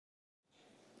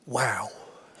Wow.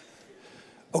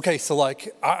 Okay, so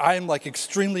I'm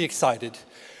extremely excited.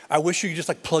 I wish you could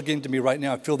just plug into me right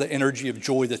now. I feel the energy of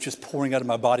joy that's just pouring out of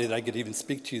my body that I could even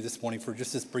speak to you this morning for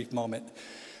just this brief moment.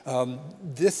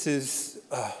 This is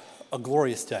a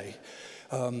glorious day.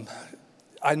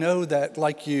 I know that,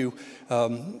 like you,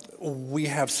 we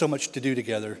have so much to do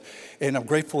together, and I'm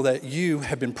grateful that you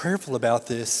have been prayerful about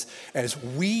this as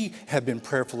we have been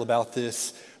prayerful about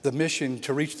this, the mission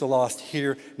to reach the lost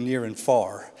here, near, and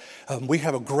far. We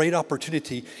have a great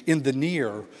opportunity in the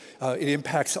near. It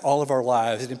impacts all of our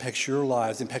lives. It impacts your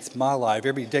lives. It impacts my life.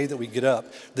 Every day that we get up,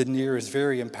 the near is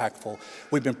very impactful.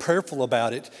 We've been prayerful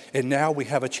about it, and now we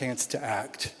have a chance to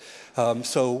act.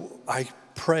 So I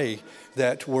pray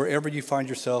that wherever you find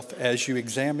yourself, as you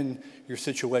examine your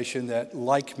situation, that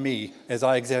like me, as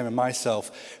I examine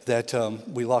myself, that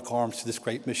we lock arms to this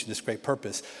great mission, this great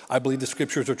purpose. I believe the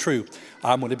scriptures are true.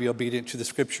 I'm going to be obedient to the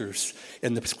scriptures.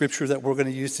 And the scripture that we're going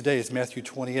to use today is Matthew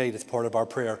 28 as part of our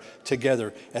prayer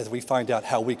together as we find out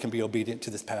how we can be obedient to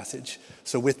this passage.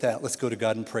 So with that, let's go to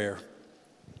God in prayer.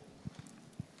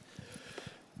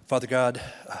 Father God,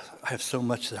 I have so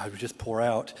much that I would just pour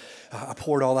out. I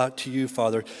pour it all out to you,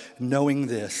 Father, knowing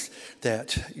this,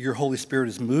 that your Holy Spirit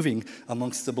is moving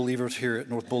amongst the believers here at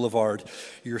North Boulevard.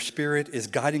 Your Spirit is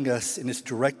guiding us and it's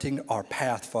directing our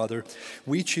path, Father.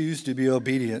 We choose to be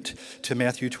obedient to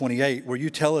Matthew 28, where you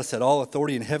tell us that all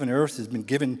authority in heaven and earth has been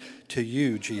given to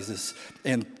you, Jesus.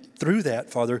 And through that,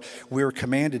 Father, we're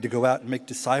commanded to go out and make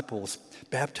disciples,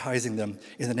 baptizing them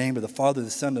in the name of the Father,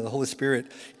 the Son, and the Holy Spirit,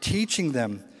 teaching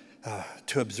them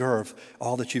to observe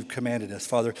all that you've commanded us.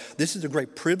 Father, this is a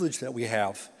great privilege that we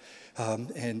have,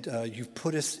 and you've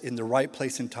put us in the right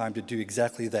place and time to do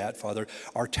exactly that, Father.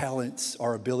 Our talents,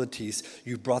 our abilities,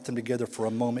 you've brought them together for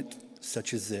a moment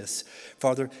such as this.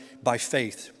 Father, by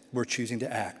faith, we're choosing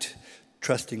to act,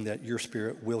 trusting that your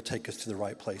Spirit will take us to the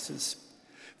right places.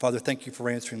 Father, thank you for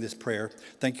answering this prayer.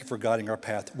 Thank you for guiding our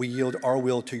path. We yield our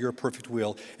will to your perfect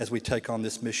will as we take on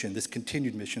this mission, this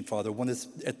continued mission, Father, one that's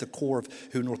at the core of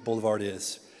who North Boulevard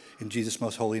is. In Jesus'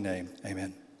 most holy name,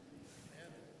 amen.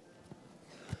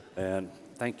 And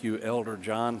thank you, Elder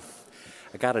John.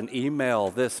 I got an email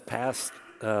this past,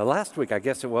 last week, I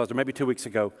guess it was, or maybe 2 weeks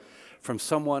ago, from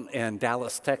someone in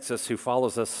Dallas, Texas, who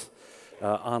follows us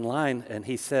online, and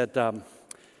he said,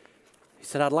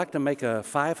 I'd like to make a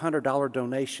 $500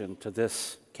 donation to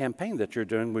this campaign that you're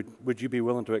doing. Would you be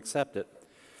willing to accept it?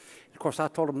 Of course, I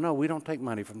told him, no, we don't take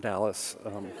money from Dallas.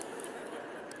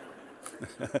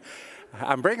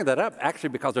 I'm bringing that up actually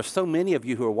because there's so many of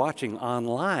you who are watching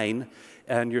online,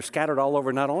 and you're scattered all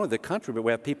over not only the country, but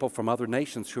we have people from other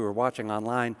nations who are watching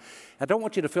online. I don't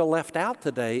want you to feel left out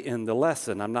today in the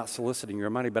lesson. I'm not soliciting your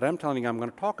money, but I'm telling you I'm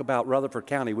going to talk about Rutherford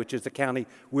County, which is the county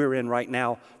we're in right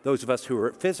now, those of us who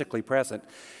are physically present.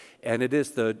 And it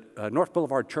is the North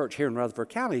Boulevard Church here in Rutherford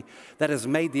County that has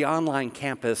made the online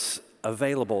campus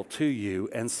available to you.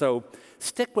 And so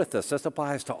stick with us. This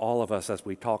applies to all of us as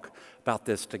we talk about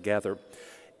this together.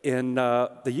 In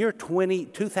the year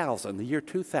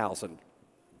 2000,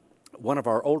 one of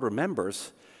our older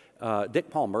members,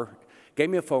 Dick Palmer, gave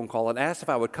me a phone call and asked if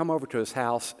I would come over to his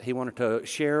house. He wanted to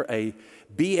share a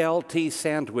BLT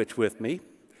sandwich with me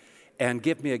and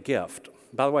give me a gift.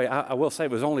 By the way, I will say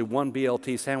it was only one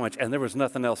BLT sandwich, and there was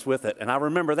nothing else with it. And I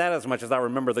remember that as much as I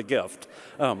remember the gift.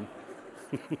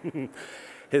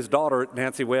 His daughter,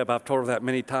 Nancy Webb, I've told her that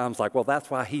many times, well,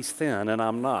 that's why he's thin and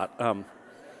I'm not.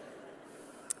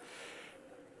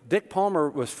 Dick Palmer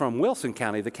was from Wilson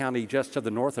County, the county just to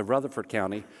the north of Rutherford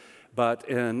County. But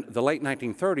in the late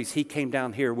 1930s, he came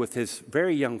down here with his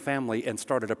very young family and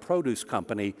started a produce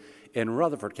company in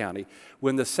Rutherford County.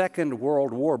 When the Second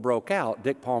World War broke out,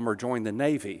 Dick Palmer joined the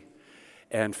Navy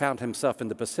and found himself in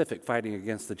the Pacific fighting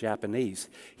against the Japanese.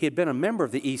 He had been a member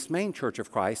of the East Main Church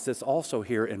of Christ that's also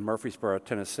here in Murfreesboro,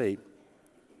 Tennessee.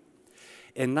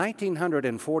 In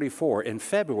 1944, in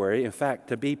February, in fact,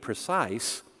 to be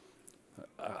precise,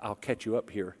 I'll catch you up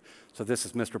here. So this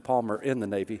is Mr. Palmer in the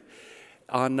Navy.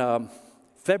 On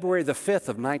February the 5th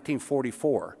of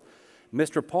 1944,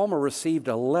 Mr. Palmer received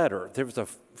a letter. There was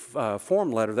a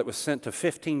form letter that was sent to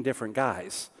 15 different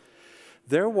guys.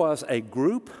 There was a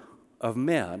group of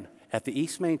men at the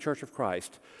East Main Church of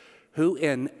Christ who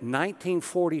in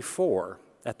 1944,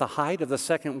 at the height of the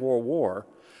Second World War,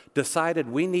 decided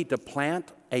we need to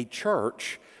plant a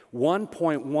church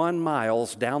 1.1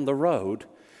 miles down the road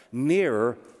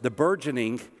near the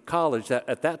burgeoning college that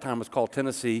at that time was called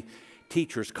Tennessee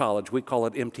Teachers College. We call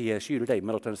it MTSU today,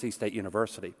 Middle Tennessee State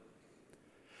University.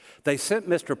 They sent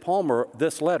Mr. Palmer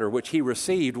this letter, which he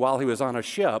received while he was on a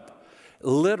ship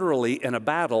literally in a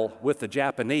battle with the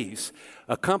Japanese.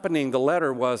 Accompanying the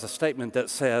letter was a statement that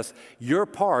says, your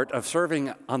part of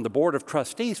serving on the board of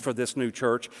trustees for this new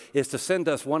church is to send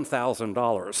us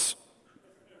 $1,000.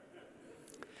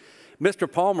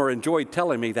 Mr. Palmer enjoyed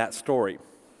telling me that story.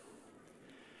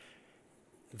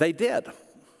 They did.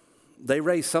 They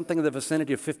raised something in the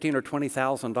vicinity of $15,000 or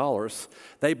 $20,000.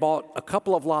 They bought a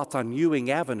couple of lots on Ewing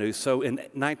Avenue. So in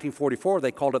 1944,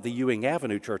 they called it the Ewing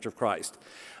Avenue Church of Christ.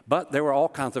 But there were all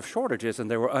kinds of shortages, and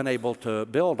they were unable to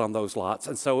build on those lots.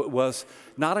 And so it was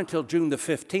not until June the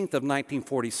 15th of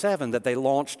 1947 that they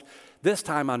launched, this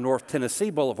time on North Tennessee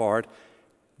Boulevard,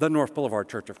 the North Boulevard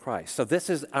Church of Christ. So this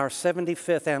is our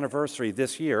 75th anniversary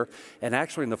this year, and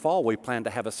actually in the fall we plan to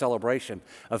have a celebration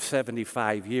of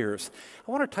 75 years.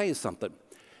 I want to tell you something.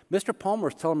 Mr. Palmer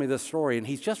is telling me this story, and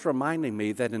he's just reminding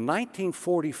me that in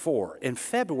 1944, in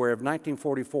February of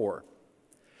 1944,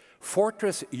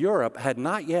 Fortress Europe had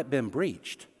not yet been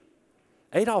breached.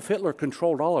 Adolf Hitler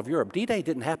controlled all of Europe. D-Day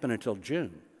didn't happen until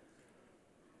June.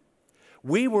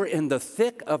 We were in the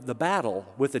thick of the battle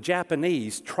with the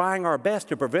Japanese, trying our best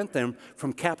to prevent them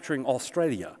from capturing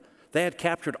Australia. They had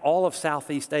captured all of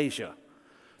Southeast Asia.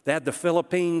 They had the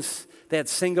Philippines, they had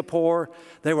Singapore,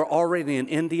 they were already in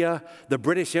India. The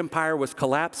British Empire was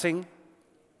collapsing.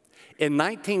 In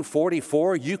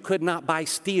 1944, you could not buy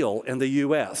steel in the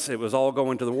U.S. It was all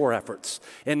going to the war efforts.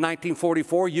 In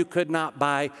 1944, you could not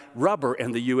buy rubber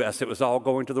in the U.S. It was all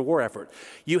going to the war effort.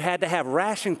 You had to have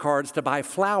ration cards to buy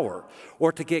flour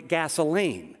or to get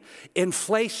gasoline.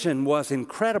 Inflation was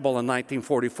incredible in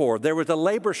 1944. There was a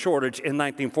labor shortage in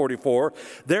 1944.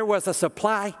 There was a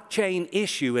supply chain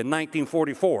issue in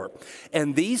 1944.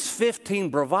 And these 15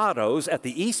 bravados at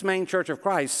the East Main Church of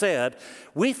Christ said,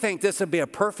 we think this would be a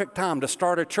perfect time to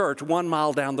start a church 1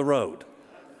 mile down the road.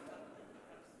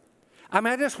 I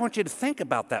mean, I just want you to think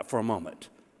about that for a moment.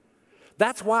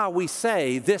 That's why we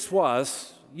say this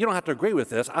was, you don't have to agree with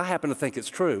this, I happen to think it's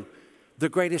true, the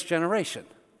greatest generation.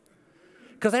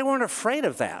 Because they weren't afraid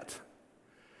of that.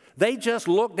 They just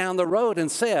looked down the road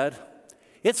and said,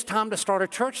 it's time to start a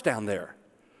church down there.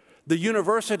 The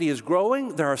university is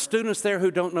growing. There are students there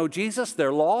who don't know Jesus.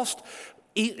 They're lost.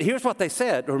 Here's what they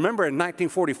said. Remember, in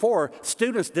 1944,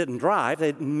 students didn't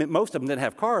drive. Most of them didn't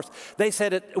have cars. They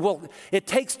said, it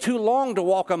takes too long to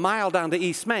walk a mile down to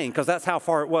East Main, because that's how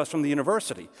far it was from the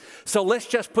university. So let's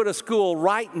just put a school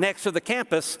right next to the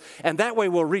campus, and that way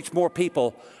we'll reach more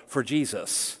people for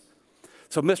Jesus.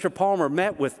 So Mr. Palmer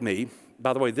met with me.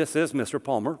 By the way, this is Mr.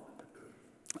 Palmer.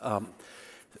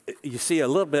 You see a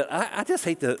little bit, I just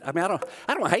hate to,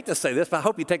 I don't hate to say this, but I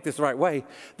hope you take this the right way.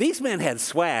 These men had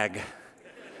swag.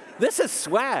 This is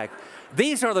swag.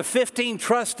 These are the 15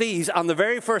 trustees on the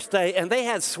very first day, and they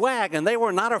had swag, and they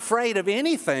were not afraid of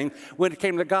anything when it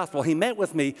came to the gospel. He met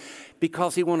with me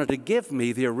because he wanted to give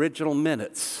me the original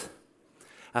minutes.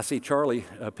 I see Charlie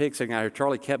Pig sitting out here.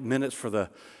 Charlie kept minutes for the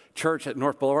church at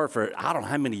North Boulevard for, I don't know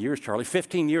how many years, Charlie,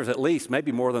 15 years at least,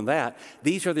 maybe more than that.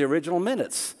 These are the original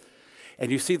minutes. And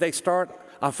you see they start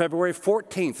on February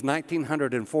 14th,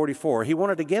 1944. He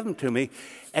wanted to give them to me,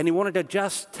 and he wanted to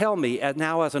just tell me,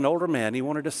 now as an older man, he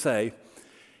wanted to say,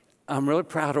 I'm really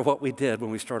proud of what we did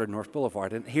when we started North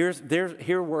Boulevard. And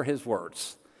here were his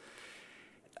words.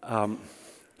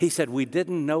 He said, we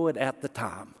didn't know it at the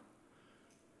time,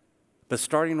 but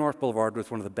starting North Boulevard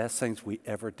was one of the best things we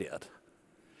ever did.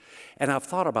 And I've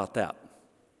thought about that.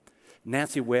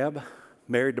 Nancy Webb,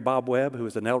 married to Bob Webb, who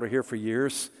was an elder here for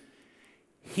years,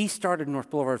 he started North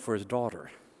Boulevard for his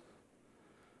daughter,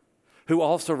 who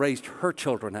also raised her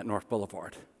children at North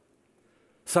Boulevard.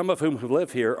 Some of whom who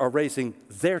live here are raising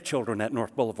their children at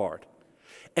North Boulevard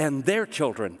and their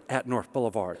children at North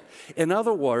Boulevard. In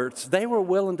other words, they were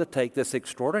willing to take this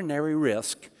extraordinary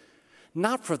risk,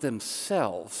 not for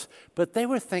themselves, but they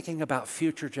were thinking about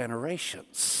future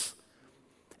generations.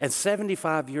 And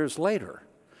 75 years later,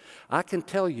 I can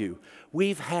tell you,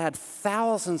 we've had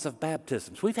thousands of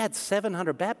baptisms. We've had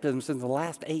 700 baptisms in the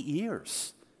last 8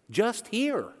 years, just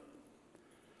here.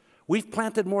 We've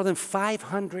planted more than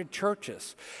 500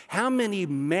 churches. How many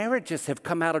marriages have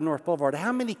come out of North Boulevard?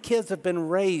 How many kids have been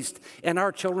raised in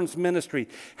our children's ministry?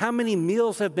 How many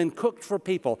meals have been cooked for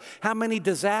people? How many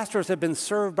disasters have been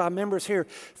served by members here?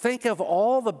 Think of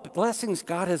all the blessings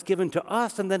God has given to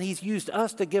us, and then He's used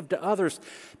us to give to others,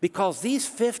 because these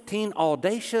 15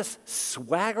 audacious,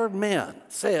 swaggered men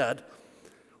said,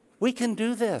 we can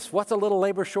do this. What's a little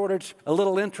labor shortage, a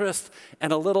little interest,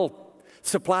 and a little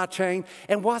supply chain?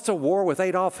 And what's a war with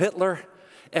Adolf Hitler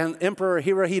and Emperor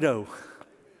Hirohito?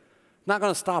 Not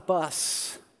going to stop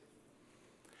us.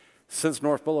 Since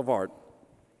North Boulevard,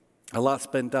 A lot's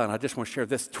been done. I just want to share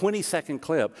this 20-second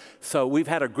clip. So we've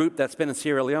had a group that's been in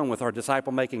Sierra Leone with our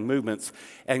disciple-making movements,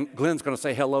 and Glenn's going to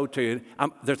say hello to you.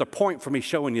 There's a point for me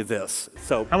showing you this.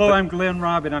 Hello, I'm Glenn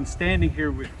Robb, and I'm standing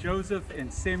here with Joseph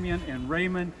and Simeon and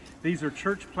Raymond. These are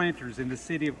church planters in the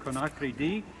city of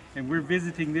Conakry, and we're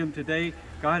visiting them today.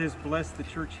 God has blessed the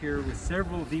church here with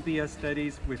several VBS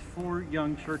studies with 4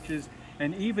 young churches,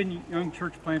 and even young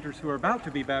church planters who are about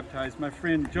to be baptized. My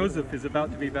friend Joseph is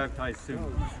about to be baptized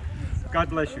soon. God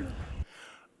bless you.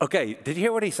 Okay, did you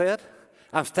hear what he said?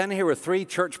 I'm standing here with 3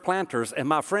 church planters, and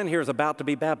my friend here is about to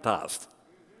be baptized.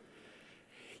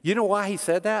 You know why he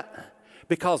said that?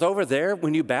 Because over there,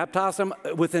 when you baptize them,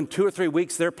 within 2 or 3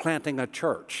 weeks, they're planting a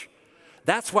church.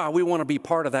 That's why we want to be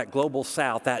part of that global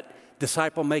south, that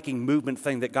disciple-making movement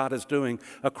thing that God is doing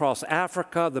across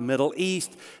Africa, the Middle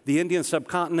East, the Indian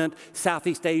subcontinent,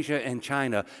 Southeast Asia, and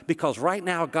China. Because right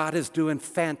now, God is doing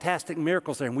fantastic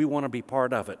miracles there, and we want to be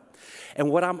part of it.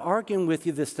 And what I'm arguing with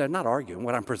you not arguing,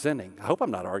 what I'm presenting, I hope I'm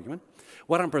not arguing.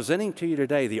 What I'm presenting to you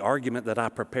today, the argument that I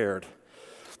prepared,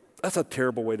 that's a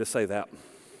terrible way to say that.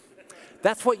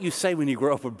 That's what you say when you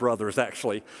grow up with brothers,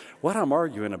 actually. What I'm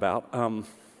arguing about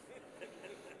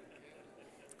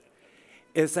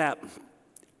is that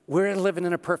we're living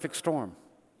in a perfect storm.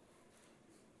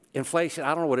 Inflation,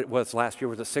 I don't know what it was last year.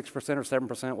 Was it 6% or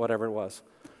 7%, whatever it was?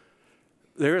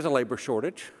 There is a labor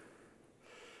shortage.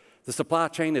 The supply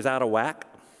chain is out of whack,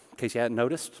 in case you hadn't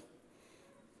noticed.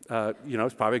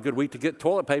 It's probably a good week to get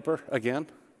toilet paper again.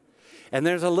 And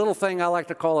there's a little thing I like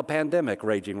to call a pandemic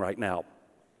raging right now.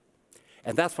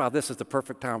 And that's why this is the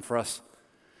perfect time for us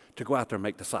to go out there and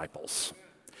make disciples.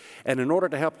 And in order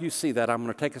to help you see that, I'm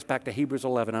going to take us back to Hebrews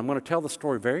 11. I'm going to tell the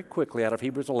story very quickly out of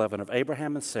Hebrews 11 of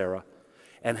Abraham and Sarah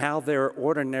and how their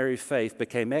ordinary faith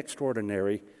became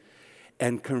extraordinary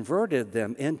and converted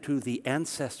them into the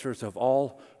ancestors of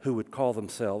all who would call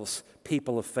themselves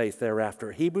people of faith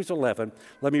thereafter. Hebrews 11,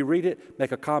 let me read it,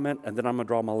 make a comment, and then I'm going to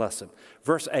draw my lesson.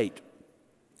 Verse 8.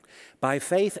 By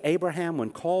faith, Abraham,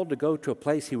 when called to go to a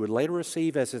place he would later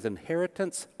receive as his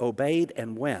inheritance, obeyed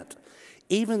and went,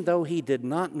 even though he did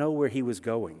not know where he was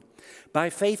going. By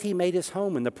faith, he made his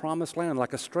home in the promised land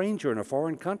like a stranger in a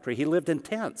foreign country. He lived in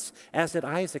tents, as did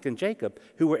Isaac and Jacob,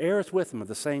 who were heirs with him of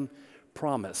the same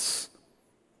promise.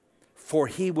 For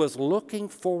he was looking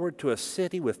forward to a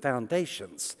city with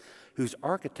foundations, whose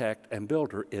architect and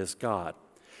builder is God.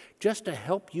 Just to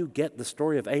help you get the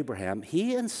story of Abraham,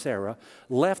 he and Sarah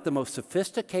left the most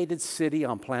sophisticated city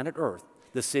on planet Earth,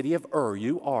 the city of Ur,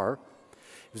 U-R.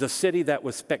 It was a city that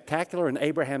was spectacular in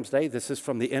Abraham's day. This is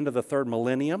from the end of the 3rd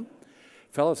millennium.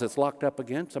 Fellas, it's locked up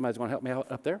again. Somebody's going to help me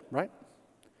out up there, right?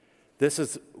 This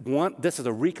is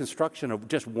a reconstruction of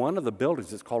just one of the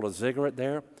buildings. It's called a ziggurat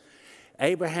there.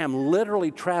 Abraham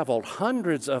literally traveled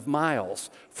hundreds of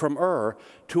miles from Ur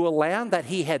to a land that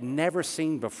he had never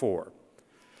seen before.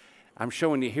 I'm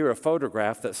showing you here a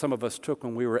photograph that some of us took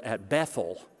when we were at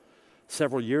Bethel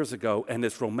several years ago, and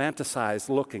it's romanticized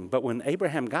looking. But when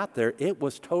Abraham got there, it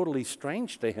was totally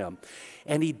strange to him.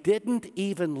 And he didn't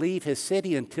even leave his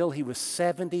city until he was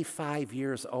 75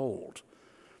 years old.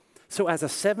 So as a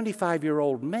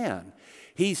 75-year-old man,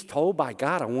 he's told by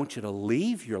God, I want you to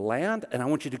leave your land, and I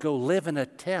want you to go live in a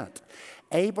tent.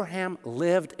 Abraham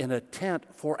lived in a tent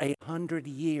for 100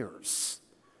 years.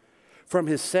 From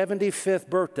his 75th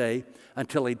birthday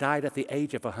until he died at the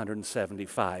age of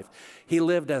 175. He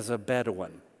lived as a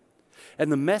Bedouin.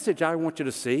 And the message I want you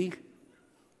to see,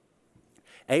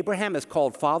 Abraham is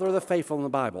called Father of the Faithful in the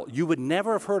Bible. You would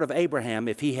never have heard of Abraham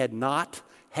if he had not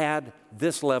had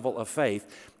this level of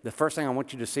faith. The first thing I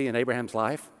want you to see in Abraham's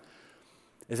life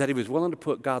is that he was willing to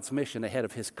put God's mission ahead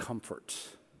of his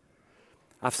comforts.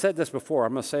 I've said this before.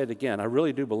 I'm going to say it again. I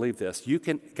really do believe this.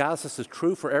 Guys, this is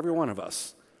true for every one of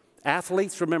us.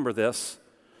 Athletes, remember this.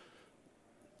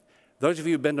 Those of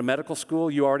you who've been to medical school,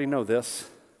 you already know this.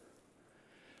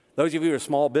 Those of you who are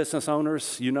small business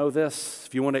owners, you know this.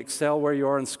 If you want to excel where you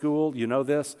are in school, you know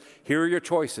this. Here are your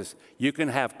choices. You can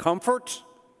have comfort,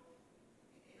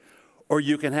 or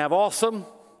you can have awesome,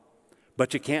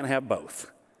 but you can't have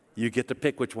both. You get to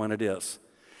pick which one it is.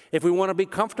 If we want to be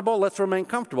comfortable, let's remain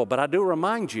comfortable. But I do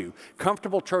remind you,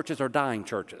 comfortable churches are dying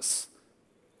churches.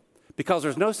 Because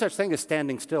there's no such thing as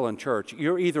standing still in church.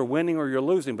 You're either winning or you're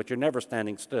losing, but you're never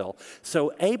standing still.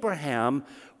 So Abraham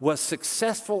was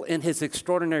successful in his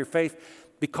extraordinary faith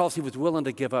because he was willing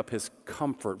to give up his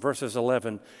comfort. Verses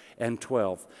 11 and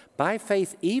 12. By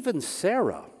faith, even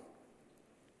Sarah,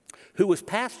 who was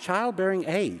past childbearing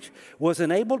age, was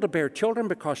enabled to bear children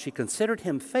because she considered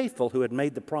him faithful who had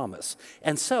made the promise.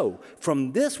 And so,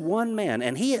 from this one man,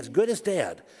 and he as good as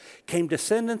dead, came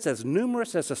descendants as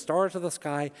numerous as the stars of the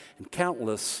sky and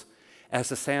countless as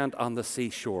the sand on the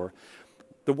seashore.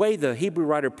 The way the Hebrew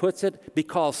writer puts it,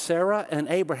 because Sarah and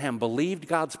Abraham believed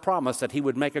God's promise that he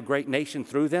would make a great nation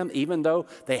through them, even though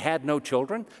they had no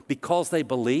children, because they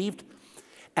believed,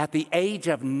 at the age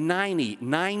of 90,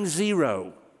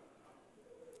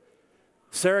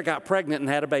 Sarah got pregnant and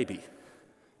had a baby.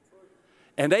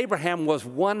 And Abraham was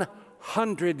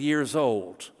 100 years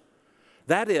old.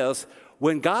 That is,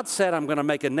 when God said, I'm going to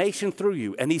make a nation through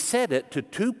you, and he said it to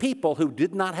two people who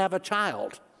did not have a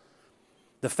child,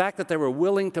 the fact that they were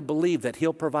willing to believe that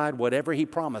he'll provide whatever he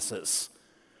promises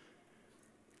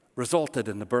resulted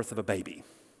in the birth of a baby.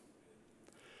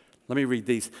 Let me read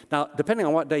these. Now, depending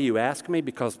on what day you ask me,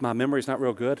 because my memory's not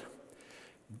real good,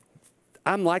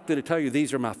 I'm likely to tell you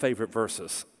these are my favorite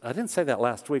verses. I didn't say that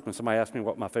last week when somebody asked me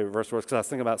what my favorite verse was because I was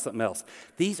thinking about something else.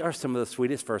 These are some of the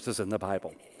sweetest verses in the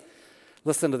Bible.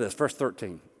 Listen to this, verse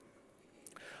 13.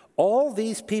 All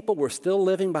these people were still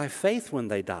living by faith when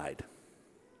they died.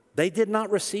 They did not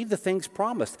receive the things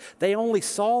promised. They only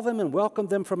saw them and welcomed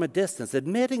them from a distance,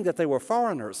 admitting that they were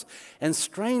foreigners and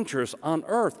strangers on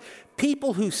earth.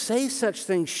 People who say such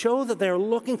things show that they are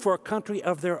looking for a country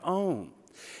of their own.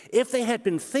 If they had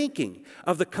been thinking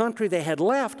of the country they had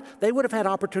left, they would have had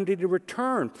opportunity to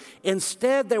return.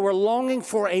 Instead, they were longing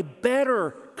for a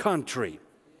better country,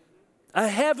 a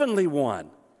heavenly one.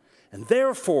 And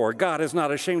therefore, God is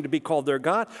not ashamed to be called their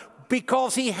God,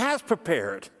 because he has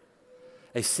prepared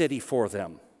a city for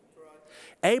them.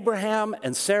 Abraham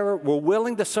and Sarah were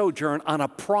willing to sojourn on a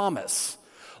promise,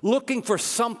 looking for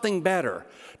something better,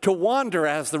 to wander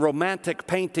as the romantic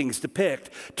paintings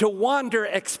depict, to wander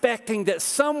expecting that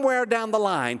somewhere down the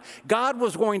line, God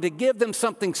was going to give them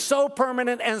something so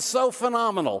permanent and so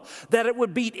phenomenal that it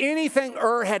would beat anything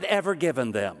had ever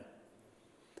given them.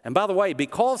 And by the way,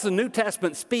 because the New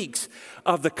Testament speaks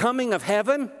of the coming of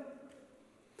heaven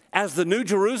as the New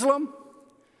Jerusalem,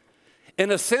 in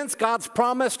a sense, God's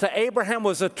promise to Abraham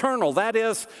was eternal. That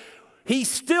is, he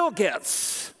still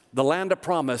gets the land of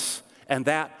promise, and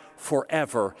that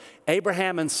forever.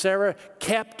 Abraham and Sarah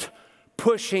kept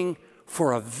pushing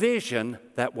for a vision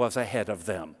that was ahead of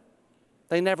them.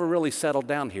 They never really settled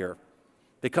down here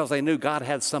because they knew God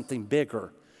had something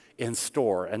bigger in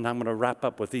store. And I'm going to wrap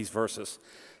up with these verses,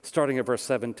 starting at verse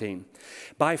 17.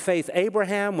 By faith,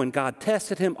 Abraham, when God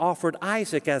tested him, offered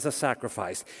Isaac as a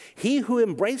sacrifice. He who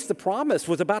embraced the promise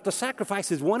was about to sacrifice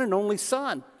his one and only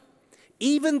son,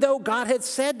 even though God had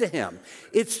said to him,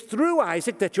 it's through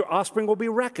Isaac that your offspring will be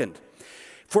reckoned.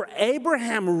 For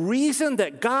Abraham reasoned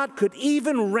that God could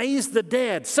even raise the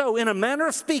dead. So, in a manner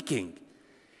of speaking,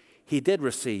 he did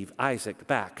receive Isaac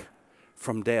back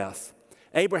from death.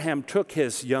 Abraham took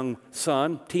his young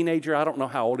son, teenager, I don't know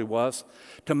how old he was,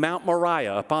 to Mount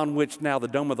Moriah, upon which now the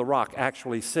Dome of the Rock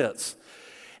actually sits.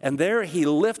 And there he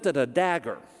lifted a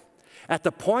dagger at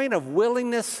the point of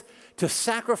willingness to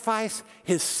sacrifice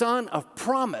his son of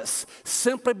promise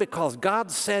simply because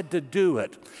God said to do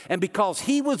it. And because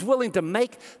he was willing to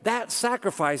make that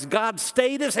sacrifice, God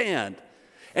stayed his hand.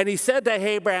 And he said to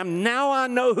Abraham, now I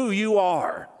know who you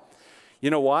are.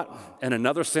 You know what? In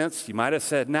another sense, you might have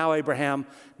said, now Abraham,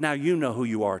 now you know who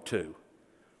you are too.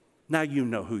 Now you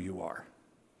know who you are.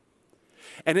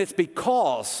 And it's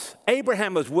because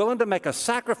Abraham was willing to make a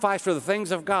sacrifice for the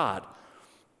things of God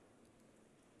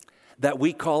that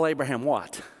we call Abraham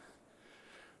what?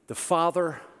 The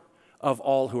father of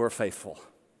all who are faithful.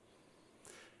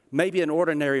 Maybe an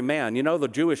ordinary man. You know, the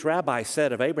Jewish rabbi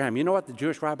said of Abraham, you know what the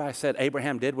Jewish rabbi said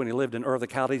Abraham did when he lived in Ur of the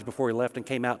Chaldees before he left and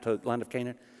came out to the land of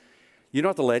Canaan? You know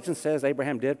what the legend says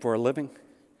Abraham did for a living?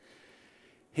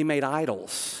 He made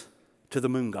idols to the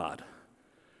moon god.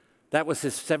 That was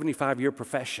his 75-year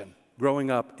profession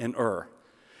growing up in Ur,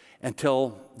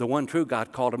 until the one true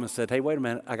God called him and said, hey, wait a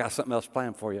minute, I got something else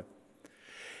planned for you.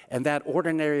 And that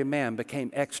ordinary man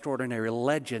became extraordinary,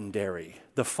 legendary,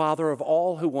 the father of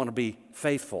all who want to be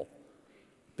faithful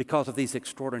because of these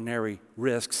extraordinary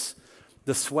risks,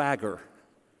 the swagger,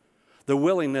 the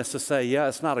willingness to say, yeah,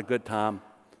 it's not a good time,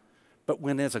 but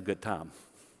when is a good time?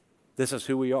 This is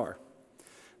who we are.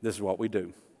 This is what we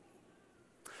do.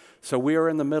 So we are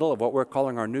in the middle of what we're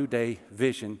calling our New Day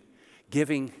Vision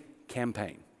Giving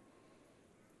Campaign.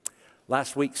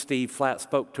 Last week, Steve Flatt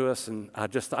spoke to us, and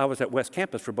I was at West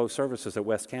Campus for both services at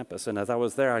West Campus, and as I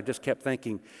was there, I just kept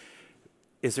thinking,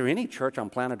 is there any church on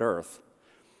planet Earth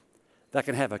that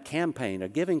can have a campaign, a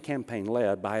giving campaign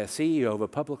led by a CEO of a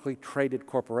publicly traded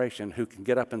corporation who can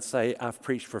get up and say, I've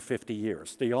preached for 50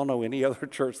 years? Do y'all know any other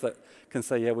church that can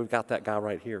say, yeah, we've got that guy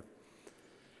right here?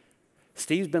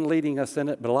 Steve's been leading us in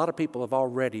it, but a lot of people have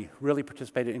already really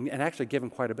participated and actually given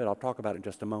quite a bit. I'll talk about it in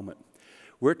just a moment.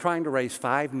 We're trying to raise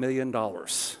 $5 million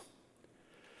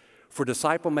for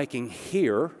disciple making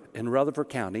here in Rutherford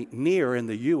County, near in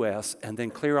the U.S., and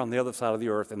then clear on the other side of the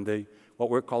earth in the what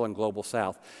we're calling Global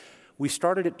South. We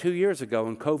started it 2 years ago,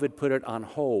 and COVID put it on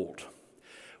hold.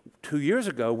 2 years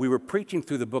ago, we were preaching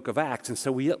through the book of Acts, and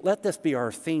so we let this be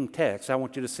our theme text. I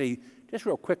want you to see just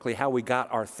real quickly how we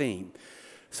got our theme.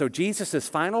 So Jesus'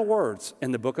 final words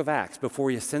in the book of Acts before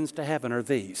he ascends to heaven are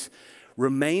these: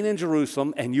 remain in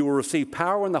Jerusalem, and you will receive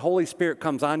power when the Holy Spirit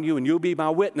comes on you, and you'll be my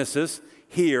witnesses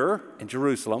here in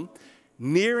Jerusalem,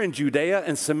 near in Judea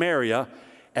and Samaria,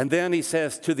 and then he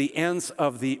says, to the ends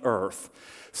of the earth.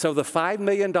 So the $5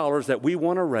 million that we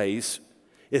want to raise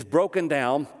is broken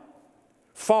down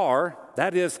far.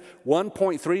 That is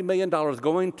 $1.3 million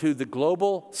going to the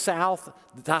Global South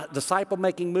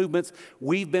disciple-making movements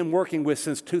we've been working with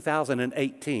since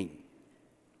 2018.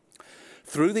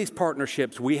 Through these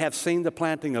partnerships, we have seen the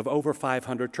planting of over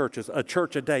 500 churches, a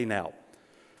church a day now.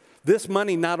 This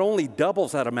money not only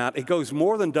doubles that amount, it goes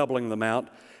more than doubling the amount,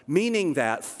 meaning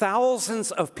that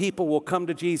thousands of people will come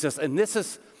to Jesus. And this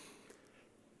is,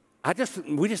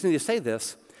 we just need to say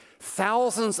this.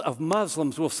 Thousands of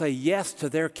Muslims will say yes to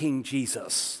their King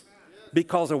Jesus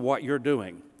because of what you're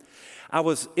doing. I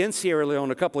was in Sierra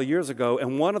Leone a couple of years ago,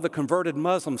 and one of the converted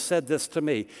Muslims said this to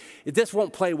me. This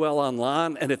won't play well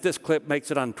online, and if this clip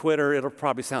makes it on Twitter, it'll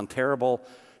probably sound terrible,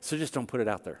 so just don't put it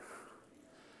out there.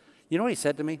 You know what he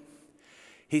said to me?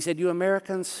 He said, you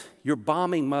Americans, you're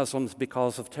bombing Muslims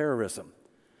because of terrorism.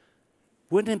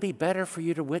 Wouldn't it be better for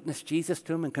you to witness Jesus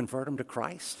to them and convert them to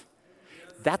Christ?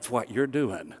 That's what you're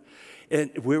doing.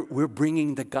 And we're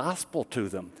bringing the gospel to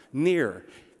them near.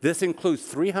 This includes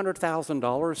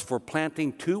 $300,000 for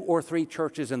planting 2 or 3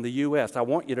 churches in the U.S. I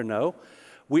want you to know,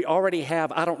 we already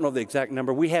have, I don't know the exact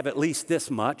number, we have at least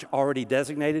this much already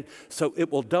designated, so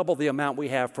it will double the amount we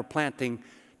have for planting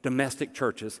domestic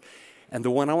churches. And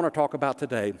the one I want to talk about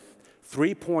today,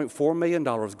 $3.4 million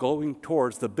going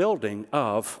towards the building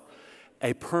of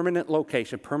a permanent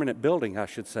location, permanent building, I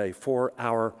should say, for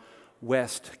our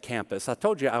West Campus. I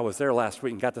told you I was there last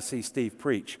week and got to see Steve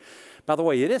preach. By the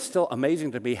way, it is still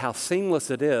amazing to me how seamless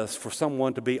it is for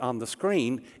someone to be on the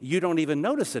screen. You don't even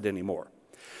notice it anymore.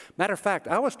 Matter of fact,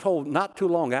 I was told not too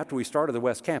long after we started the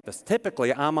West Campus,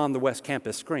 typically I'm on the West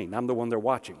Campus screen. I'm the one they're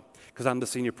watching because I'm the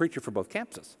senior preacher for both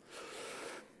campuses.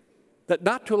 But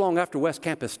not too long after West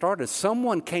Campus started,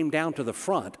 someone came down to the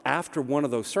front after one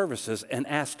of those services and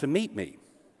asked to meet me.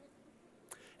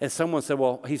 And someone said,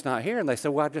 well, he's not here. And they said,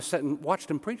 well, I just sat and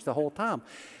watched him preach the whole time.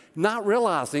 Not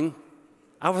realizing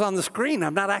I was on the screen.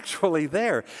 I'm not actually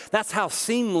there. That's how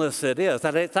seamless it is.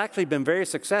 That it's actually been very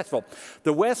successful.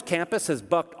 The West Campus has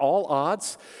bucked all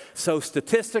odds. So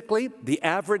statistically, the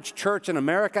average church in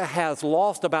America has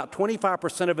lost about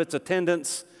 25% of its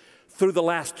attendance through the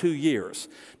last 2 years.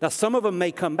 Now, some of them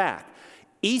may come back.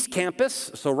 East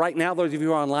Campus, so right now, those of you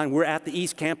who are online, we're at the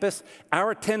East Campus.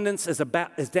 Our attendance is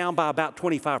down by about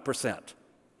 25%.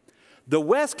 The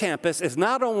West Campus is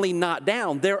not only not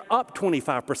down, they're up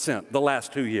 25% the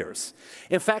last 2 years.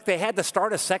 In fact, they had to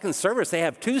start a second service. They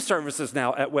have 2 services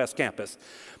now at West Campus.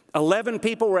 11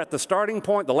 people were at the starting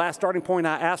point, the last starting point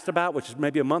I asked about, which is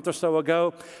maybe a month or so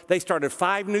ago. They started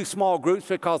 5 new small groups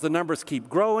because the numbers keep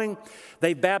growing.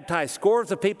 They baptized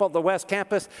scores of people at the West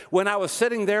Campus. When I was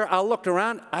sitting there, I looked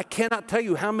around. I cannot tell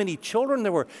you how many children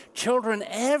there were. Children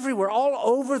everywhere, all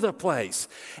over the place.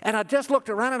 And I just looked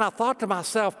around and I thought to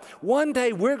myself, one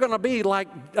day we're going to be like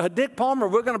Dick Palmer.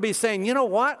 We're going to be saying, you know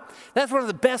what? That's one of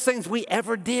the best things we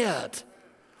ever did.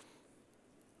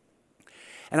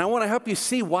 And I want to help you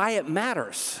see why it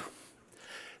matters.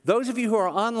 Those of you who are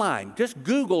online, just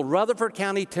Google Rutherford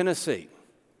County, Tennessee.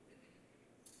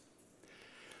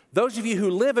 Those of you who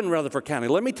live in Rutherford County,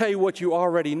 let me tell you what you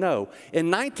already know.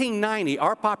 In 1990,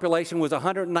 our population was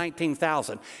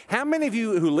 119,000. How many of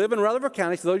you who live in Rutherford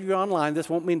County, so those of you online, this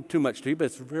won't mean too much to you, but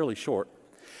it's really short.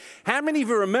 How many of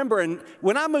you remember,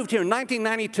 when I moved here in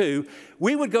 1992,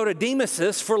 we would go to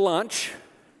Demos's for lunch,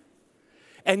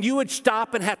 and you would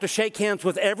stop and have to shake hands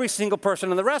with every single person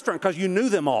in the restaurant because you knew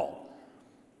them all.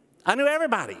 I knew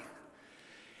everybody.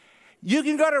 You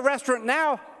can go to a restaurant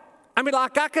now,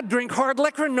 I could drink hard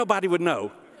liquor and nobody would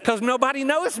know because nobody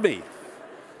knows me.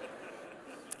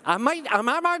 I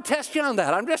might test you on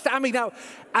that.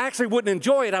 I actually wouldn't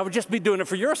enjoy it. I would just be doing it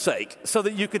for your sake so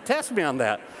that you could test me on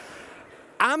that.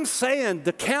 I'm saying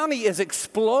the county is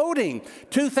exploding.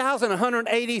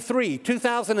 2,183,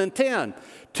 2010,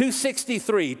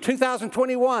 263,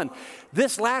 2021.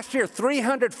 This last year,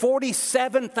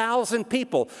 347,000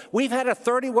 people. We've had a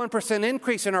 31%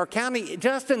 increase in our county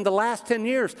just in the last 10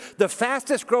 years. The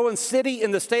fastest growing city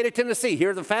in the state of Tennessee. Here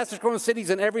are the fastest growing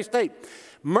cities in every state.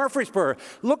 Murfreesboro.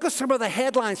 Look at some of the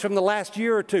headlines from the last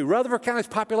year or two. Rutherford County's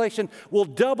population will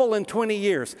double in 20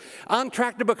 years. On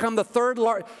track to become the third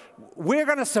largest. We're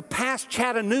going to surpass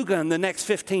Chattanooga in the next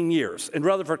 15 years in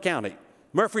Rutherford County.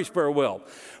 Murfreesboro will.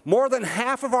 More than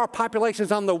half of our population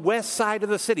is on the west side of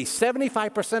the city.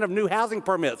 75% of new housing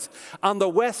permits on the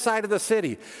west side of the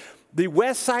city. The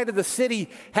west side of the city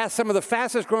has some of the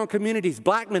fastest growing communities.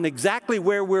 Blackman, exactly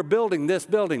where we're building this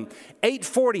building.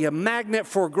 840, a magnet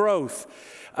for growth.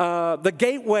 The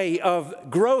gateway of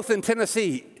growth in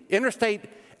Tennessee, Interstate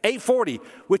 840,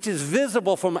 which is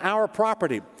visible from our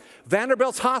property.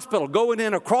 Vanderbilt's Hospital going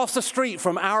in across the street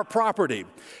from our property.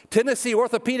 Tennessee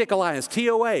Orthopedic Alliance,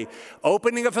 TOA,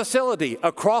 opening a facility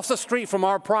across the street from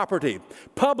our property.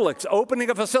 Publix opening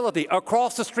a facility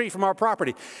across the street from our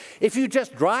property. If you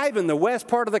just drive in the west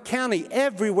part of the county,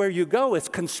 everywhere you go, it's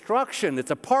construction,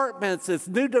 it's apartments, it's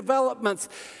new developments.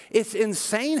 It's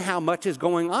insane how much is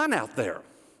going on out there.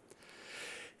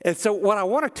 And so what I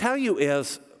want to tell you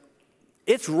is,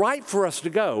 it's right for us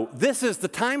to go. This is the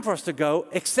time for us to go,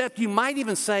 except you might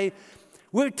even say,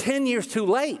 we're 10 years too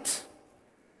late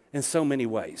in so many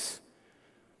ways.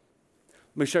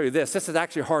 Let me show you this. This is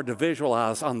actually hard to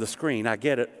visualize on the screen. I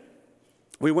get it.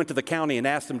 We went to the county and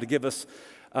asked them to give us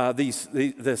this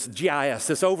GIS,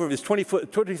 this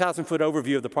 20,000-foot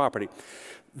overview of the property.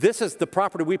 This is the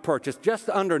property we purchased, just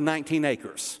under 19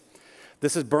 acres.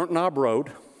 This is Burnt Knob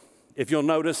Road. If you'll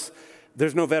notice,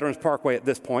 there's no Veterans Parkway at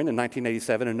this point in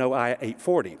 1987 and no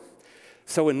I-840.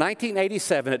 So in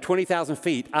 1987, at 20,000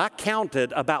 feet, I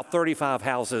counted about 35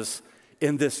 houses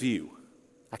in this view.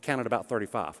 I counted about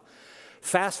 35.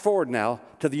 Fast forward now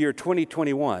to the year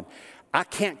 2021. I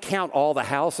can't count all the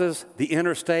houses, the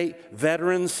interstate,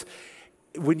 veterans.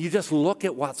 When you just look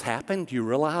at what's happened, you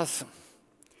realize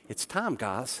it's time,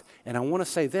 guys. And I want to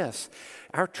say this.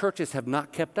 Our churches have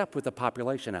not kept up with the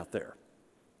population out there.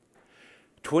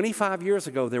 25 years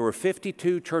ago, there were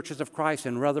 52 churches of Christ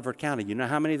in Rutherford County. You know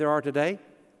how many there are today?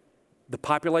 The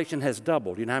population has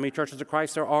doubled. You know how many churches of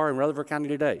Christ there are in Rutherford County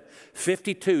today?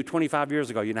 52 25 years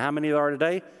ago. You know how many there are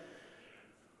today?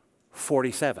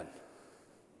 47.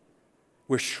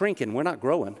 We're shrinking. We're not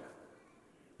growing.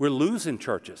 We're losing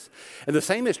churches. And the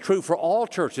same is true for all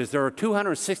churches. There are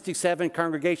 267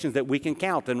 congregations that we can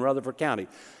count in Rutherford County.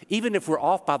 Even if we're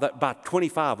off by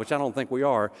 25, which I don't think we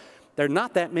are, there are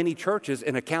not that many churches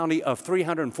in a county of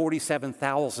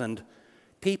 347,000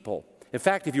 people. In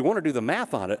fact, if you want to do the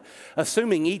math on it,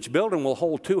 assuming each building will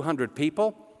hold 200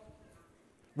 people,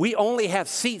 we only have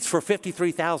seats for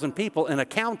 53,000 people in a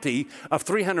county of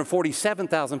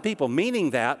 347,000 people, meaning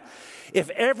that if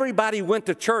everybody went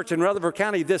to church in Rutherford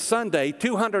County this Sunday,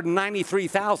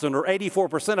 293,000 or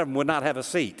 84% of them would not have a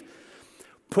seat.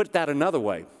 Put that another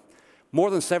way,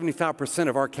 more than 75%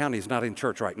 of our county is not in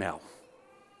church right now.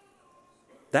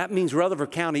 That means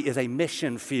Rutherford County is a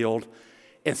mission field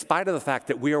in spite of the fact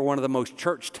that we are one of the most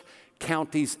churched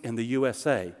counties in the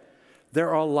USA.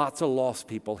 There are lots of lost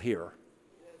people here.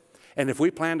 And if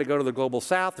we plan to go to the Global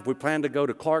South, if we plan to go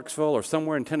to Clarksville or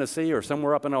somewhere in Tennessee or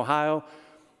somewhere up in Ohio,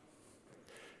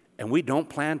 and we don't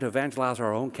plan to evangelize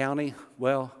our own county,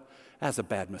 well, that's a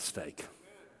bad mistake.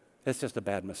 It's just a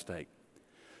bad mistake.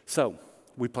 So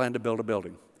we plan to build a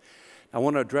building. I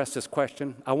want to address this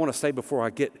question. I want to say before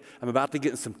I'm about to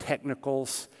get in some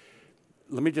technicals.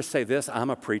 Let me just say this. I'm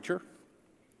a preacher.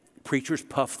 Preachers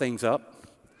puff things up.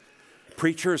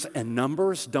 Preachers and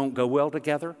numbers don't go well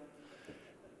together.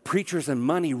 Preachers and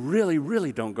money really,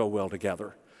 really don't go well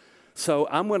together. So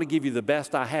I'm going to give you the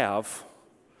best I have,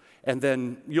 and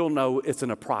then you'll know it's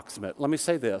an approximate. Let me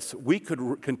say this. We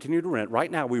could continue to rent. Right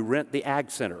now, we rent the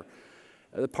Ag Center.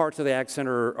 The parts of the Ag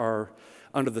Center are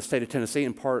under the state of Tennessee,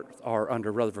 and part are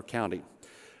under Rutherford County.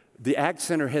 The Ag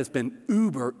Center has been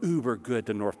uber good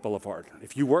to North Boulevard.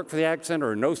 If you work for the Ag Center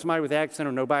or know somebody with the Ag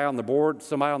Center, somebody on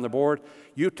the board,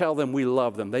 you tell them we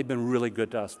love them. They've been really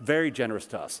good to us, very generous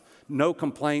to us. No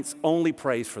complaints, only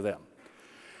praise for them.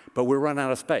 But we're running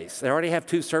out of space. They already have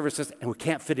 2 services, and we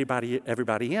can't fit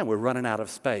everybody in. We're running out of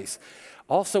space.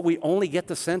 Also, we only get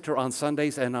the center on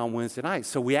Sundays and on Wednesday nights,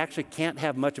 so we actually can't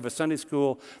have much of a Sunday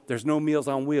school. There's no Meals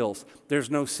on Wheels. There's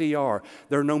no CR.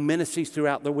 There are no ministries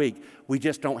throughout the week. We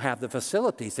just don't have the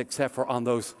facilities except for on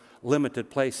those limited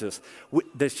places.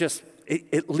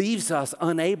 It leaves us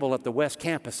unable at the West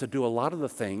Campus to do a lot of the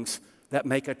things that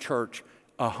make a church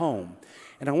a home.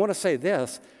 And I want to say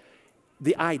this,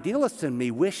 the idealist in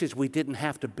me wishes we didn't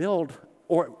have to build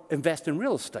or invest in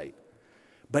real estate.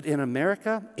 But in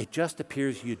America, it just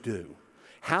appears you do.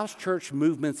 House church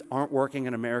movements aren't working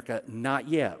in America, not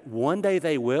yet. One day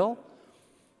they will.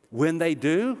 When they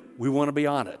do, we want to be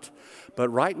on it. But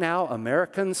right now,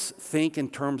 Americans think in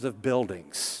terms of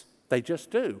buildings. They just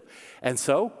do. And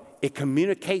so it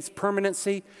communicates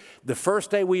permanency. The first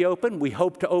day we open, we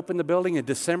hope to open the building in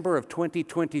December of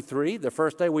 2023. The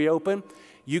first day we open,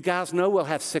 you guys know we'll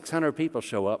have 600 people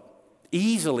show up,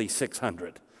 easily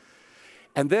 600.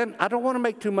 And then I don't want to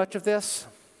make too much of this.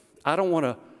 I don't want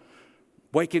to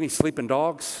wake any sleeping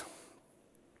dogs.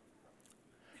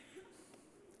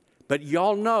 But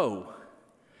y'all know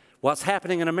what's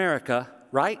happening in America,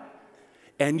 right?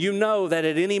 And you know that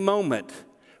at any moment,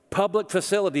 public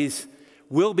facilities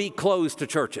will be closed to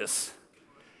churches.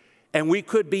 And we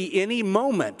could be any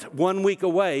moment 1 week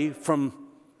away from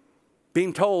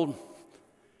being told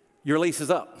your lease is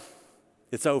up,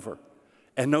 it's over.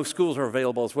 And no schools are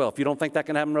available as well. If you don't think that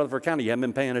can happen in Rutherford County, you haven't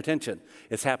been paying attention.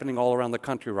 It's happening all around the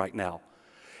country right now.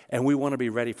 And we want to be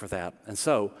ready for that. And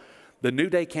so the New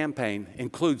Day campaign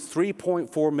includes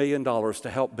 $3.4 million to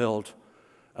help build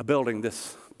a building,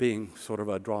 this being sort of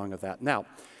a drawing of that. Now,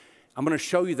 I'm going to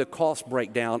show you the cost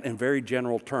breakdown in very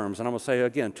general terms. And I'm going to say,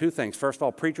 again, two things. First of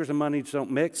all, preachers and money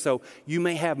don't mix. So you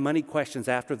may have money questions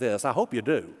after this. I hope you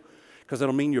do, because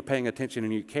it'll mean you're paying attention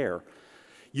and you care.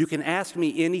 You can ask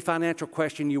me any financial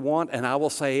question you want, and I will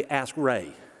say, ask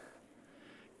Ray,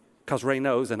 because Ray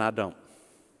knows and I don't.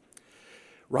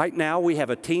 Right now, we have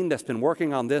a team that's been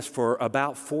working on this for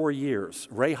about 4 years.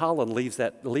 Ray Holland leads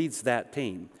that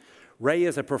team. Ray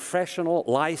is a professional,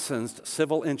 licensed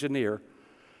civil engineer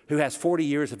who has 40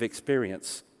 years of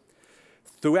experience.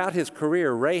 Throughout his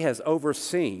career, Ray has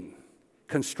overseen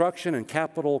construction and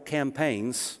capital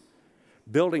campaigns,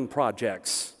 building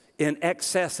projects in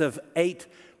excess of $8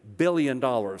 billion.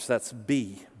 That's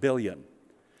B, billion.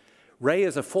 Ray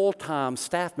is a full-time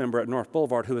staff member at North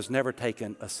Boulevard who has never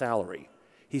taken a salary.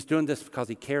 He's doing this because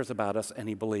he cares about us and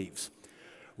he believes.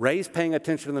 Ray's paying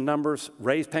attention to the numbers.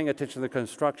 Ray's paying attention to the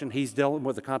construction. He's dealing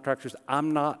with the contractors.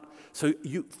 I'm not. So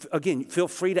you, again, feel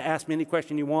free to ask me any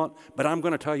question you want, but I'm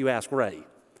going to tell you, ask Ray.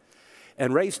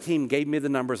 And Ray's team gave me the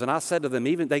numbers, and I said to them,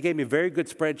 they gave me very good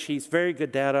spreadsheets, very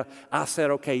good data. I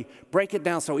said, okay, break it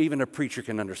down so even a preacher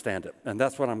can understand it. And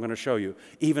that's what I'm going to show you.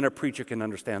 Even a preacher can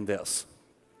understand this.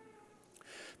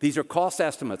 These are cost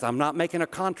estimates. I'm not making a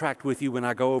contract with you when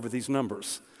I go over these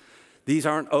numbers. These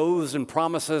aren't oaths and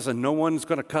promises, and no one's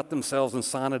going to cut themselves and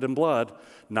sign it in blood.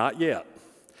 Not yet.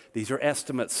 These are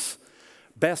estimates,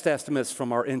 best estimates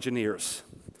from our engineers.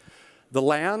 The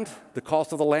land, the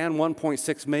cost of the land,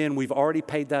 $1.6 million. We've already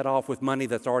paid that off with money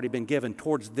that's already been given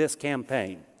towards this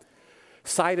campaign.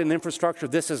 Site and infrastructure,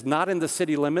 this is not in the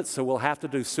city limits, so we'll have to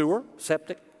do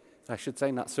septic, I should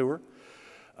say, not sewer.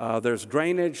 There's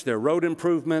drainage, there are road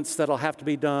improvements that'll have to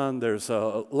be done, there's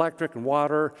electric and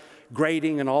water,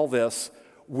 grading and all this.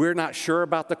 We're not sure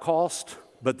about the cost,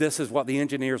 but this is what the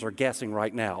engineers are guessing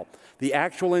right now. The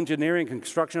actual engineering and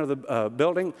construction of the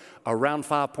building, around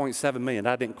 $5.7 million.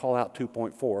 I didn't call out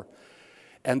 2.4.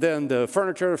 And then the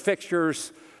furniture,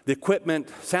 fixtures, the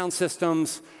equipment, sound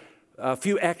systems, a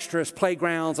few extras,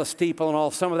 playgrounds, a steeple and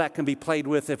all, some of that can be played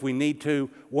with if we need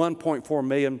to, $1.4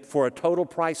 million for a total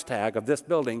price tag of this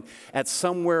building at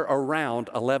somewhere around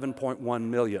 $11.1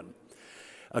 million.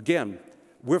 Again,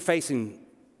 we're facing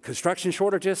construction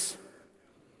shortages,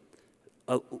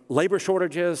 labor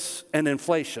shortages, and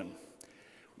inflation.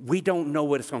 We don't know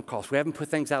what it's going to cost. We haven't put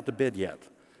things out to bid yet.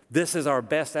 This is our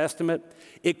best estimate.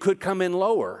 It could come in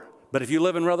lower, but if you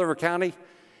live in Rutherford County,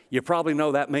 you probably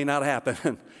know that may not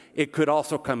happen. It could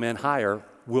also come in higher.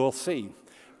 We'll see.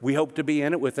 We hope to be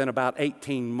in it within about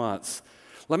 18 months.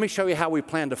 Let me show you how we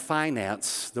plan to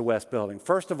finance the West Building.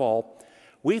 First of all,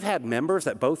 we've had members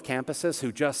at both campuses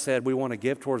who just said we want to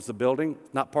give towards the building,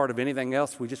 not part of anything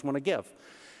else, we just want to give.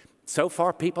 So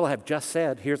far, people have just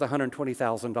said, here's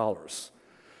 $120,000.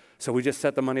 So we just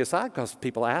set the money aside because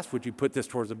people asked, would you put this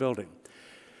towards the building?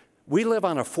 We live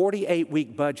on a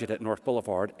 48-week budget at North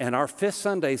Boulevard, and our Fifth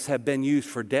Sundays have been used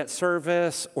for debt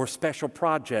service or special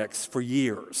projects for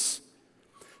years.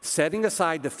 Setting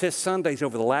aside the Fifth Sundays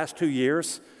over the last 2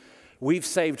 years, we've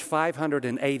saved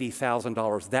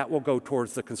 $580,000. That will go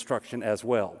towards the construction as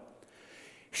well.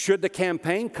 Should the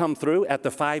campaign come through at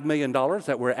the $5 million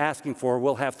that we're asking for,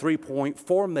 we'll have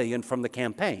 $3.4 million from the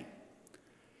campaign.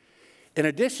 In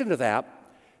addition to that,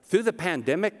 through the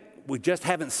pandemic, we just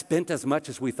haven't spent as much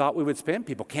as we thought we would spend.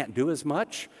 People can't do as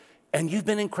much. And you've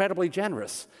been incredibly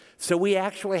generous. So we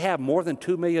actually have more than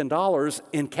 $2 million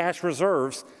in cash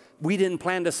reserves we didn't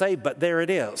plan to save, but there it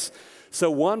is.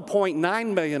 So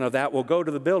 $1.9 million of that will go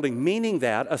to the building, meaning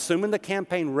that, assuming the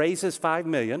campaign raises $5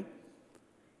 million,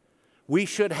 we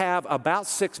should have about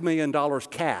 $6 million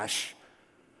cash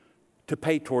to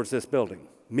pay towards this building,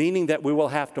 meaning that we will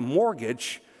have to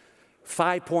mortgage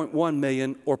 $5.1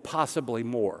 million or possibly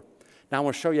more. Now, I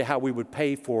want to show you how we would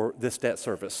pay for this debt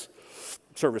service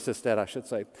this debt, I should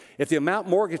say. If the amount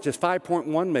mortgaged is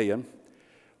 $5.1 million,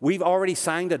 we've already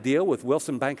signed a deal with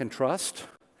Wilson Bank and Trust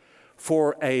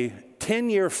for a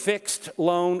 10-year fixed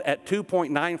loan at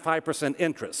 2.95%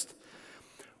 interest.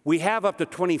 We have up to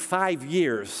 25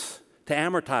 years to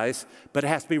amortize, but it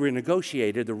has to be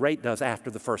renegotiated. The rate does after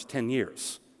the first 10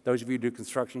 years. Those of you who do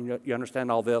construction, you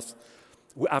understand all this.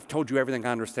 I've told you everything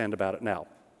I understand about it now.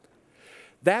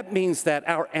 That means that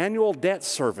our annual debt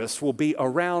service will be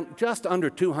around just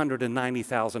under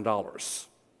 $290,000.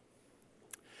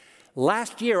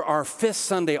 Last year, our Fifth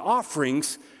Sunday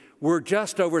offerings were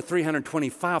just over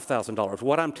 $325,000.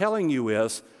 What I'm telling you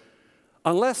is,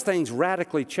 unless things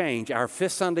radically change, our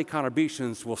Fifth Sunday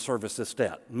contributions will service this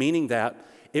debt, meaning that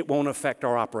it won't affect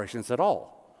our operations at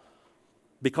all,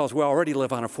 because we already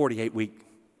live on a 48-week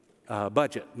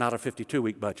budget, not a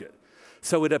 52-week budget.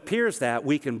 So it appears that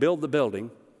we can build the building,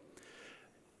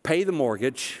 pay the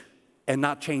mortgage, and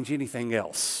not change anything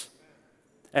else.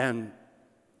 And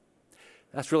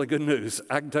that's really good news.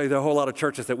 I can tell you there are a whole lot of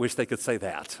churches that wish they could say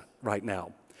that right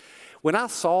now. When I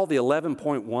saw the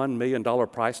 $11.1 million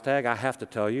price tag, I have to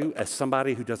tell you, as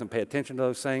somebody who doesn't pay attention to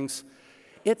those things,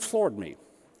 it floored me.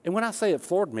 And when I say it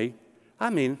floored me,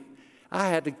 I mean I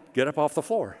had to get up off the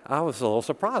floor. I was a little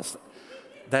surprised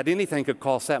that anything could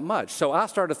cost that much. So I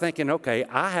started thinking, okay,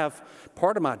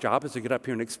 part of my job is to get up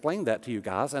here and explain that to you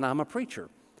guys, and I'm a preacher.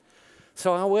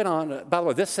 So I went on. By the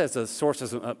way, this says the source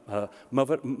is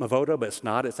Mavoda, but it's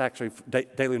not. It's actually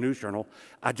Daily News Journal.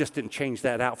 I just didn't change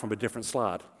that out from a different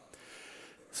slide.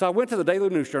 So I went to the Daily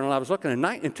News Journal, and I was looking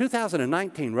in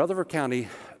 2019, Rutherford County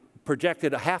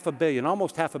projected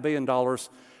almost $500 million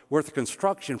worth of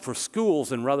construction for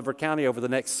schools in Rutherford County over the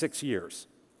next 6 years.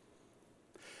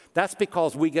 That's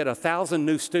because we get 1,000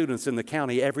 new students in the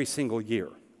county every single year.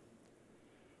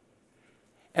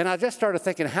 And I just started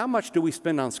thinking, how much do we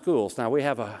spend on schools? Now, we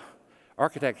have an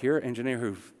architect here, engineer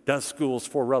who does schools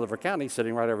for Rutherford County,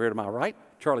 sitting right over here to my right,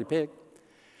 Charlie Pigg.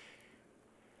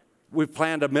 We've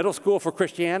planned a middle school for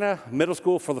Christiana, middle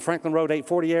school for the Franklin Road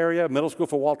 840 area, middle school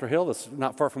for Walter Hill, that's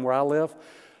not far from where I live,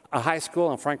 a high school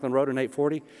on Franklin Road in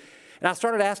 840. And I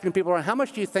started asking people around, how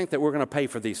much do you think that we're going to pay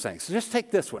for these things? So just take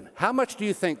this one. How much do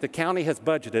you think the county has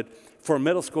budgeted for a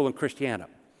middle school in Christiana?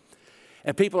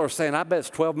 And people are saying, I bet it's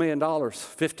 $12 million,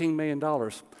 $15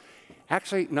 million.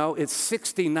 Actually, no, it's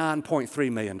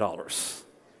 $69.3 million.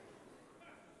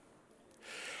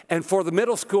 And for the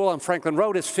middle school on Franklin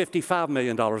Road, it's $55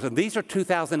 million. And these are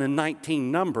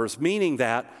 2019 numbers, meaning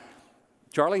that,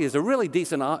 Charlie, is a really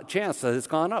decent chance that it's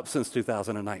gone up since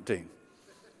 2019.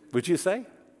 Would you say?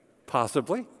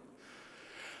 Possibly.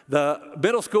 The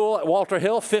middle school at Walter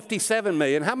Hill, $57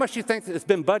 million. How much do you think has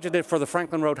been budgeted for the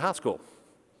Franklin Road High School?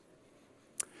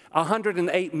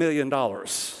 $108 million.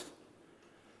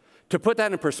 To put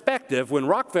that in perspective, when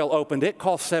Rockville opened, it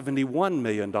cost $71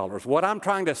 million. What I'm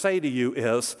trying to say to you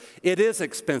is, it is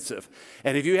expensive.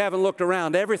 And if you haven't looked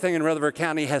around, everything in Rutherford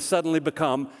County has suddenly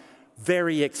become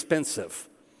very expensive.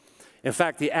 In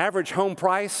fact, the average home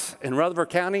price in Rutherford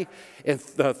County in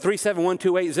the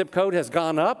 37128 zip code has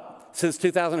gone up since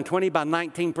 2020 by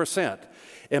 19%.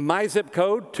 In my zip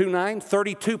code, 29,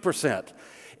 32%.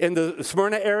 In the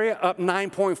Smyrna area, up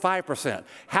 9.5%.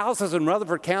 Houses in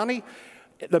Rutherford County,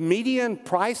 the median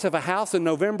price of a house in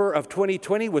November of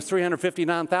 2020 was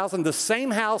 $359,000. The same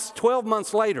house 12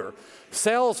 months later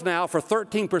sells now for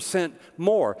 13%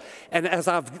 more. And as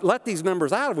I've let these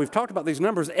numbers out, we've talked about these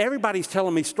numbers, everybody's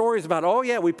telling me stories about, oh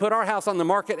yeah, we put our house on the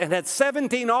market and had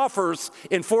 17 offers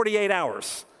in 48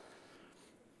 hours.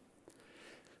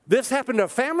 This happened to a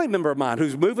family member of mine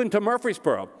who's moving to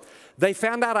Murfreesboro. They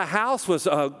found out a house was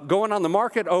going on the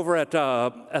market over at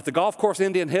the golf course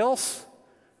Indian Hills.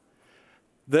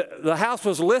 The house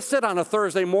was listed on a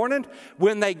Thursday morning.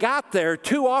 When they got there,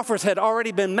 2 offers had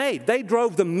already been made. They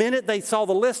drove the minute they saw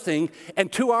the listing,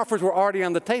 and 2 offers were already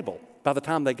on the table by the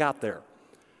time they got there.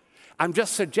 I'm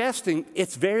just suggesting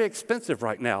it's very expensive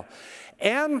right now.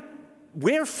 And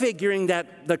we're figuring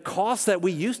that the cost that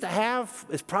we used to have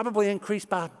is probably increased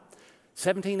by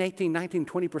 17, 18, 19,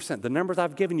 20%. The numbers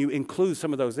I've given you include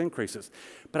some of those increases.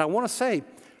 But I want to say,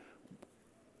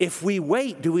 if we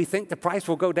wait, do we think the price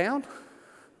will go down?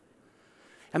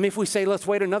 I mean, if we say, let's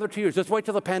wait another 2 years, let's wait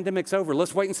till the pandemic's over,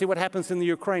 let's wait and see what happens in the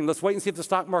Ukraine, let's wait and see if the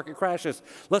stock market crashes,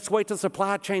 let's wait till the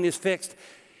supply chain is fixed.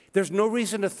 There's no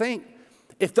reason to think,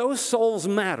 if those souls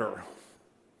matter,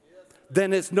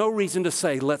 then it's no reason to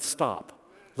say, let's stop.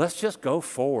 Let's just go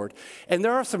forward. And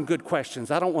there are some good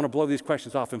questions. I don't want to blow these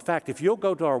questions off. In fact, if you'll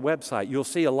go to our website, you'll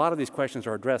see a lot of these questions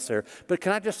are addressed there. But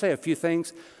can I just say a few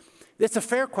things? It's a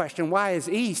fair question. Why is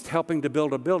East helping to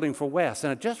build a building for West?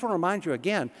 And I just want to remind you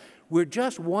again, we're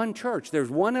just one church. There's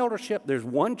one eldership. There's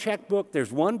one checkbook.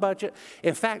 There's one budget.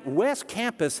 In fact, West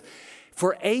Campus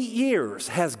for 8 years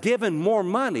has given more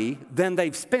money than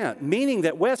they've spent, meaning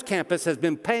that West Campus has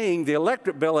been paying the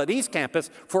electric bill at East Campus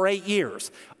for 8 years.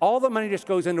 All the money just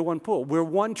goes into one pool. We're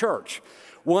one church,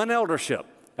 one eldership,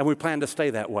 and we plan to stay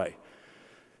that way.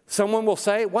 Someone will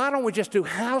say, why don't we just do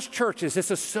house churches?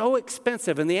 This is so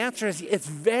expensive. And the answer is, it's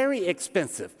very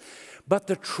expensive. But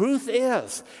the truth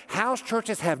is, house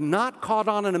churches have not caught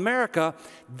on in America.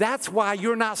 That's why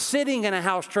you're not sitting in a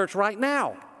house church right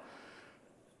now.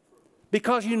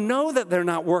 Because you know that they're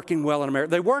not working well in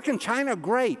America. They work in China,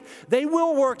 great. They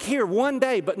will work here one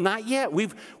day, but not yet.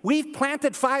 We've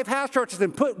planted 5 house churches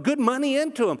and put good money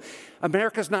into them.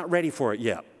 America's not ready for it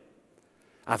yet.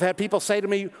 I've had people say to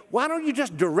me, why don't you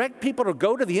just direct people to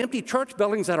go to the empty church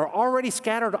buildings that are already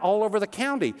scattered all over the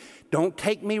county? Don't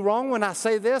take me wrong when I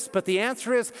say this, but the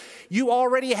answer is you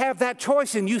already have that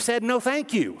choice and you said no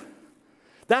thank you.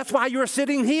 That's why you're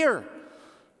sitting here.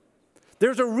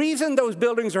 There's a reason those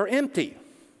buildings are empty.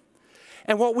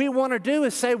 And what we want to do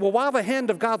is say, well, while the hand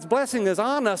of God's blessing is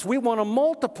on us, we want to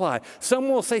multiply.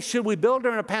 Someone will say, should we build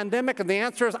during a pandemic? And the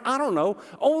answer is, I don't know.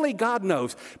 Only God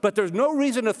knows. But there's no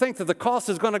reason to think that the cost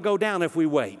is going to go down if we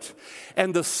wait.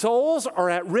 And the souls are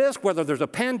at risk whether there's a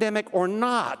pandemic or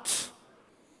not.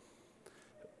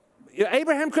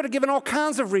 Abraham could have given all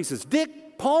kinds of reasons.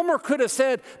 Dick Palmer could have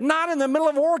said, not in the middle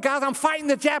of war, guys, I'm fighting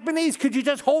the Japanese. Could you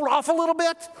just hold off a little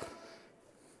bit?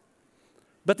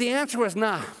 But the answer is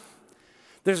nah.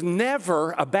 There's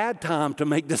never a bad time to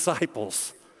make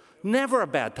disciples. Never a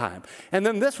bad time. And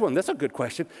then this one, that's a good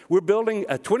question. We're building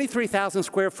a 23,000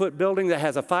 square foot building that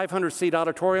has a 500-seat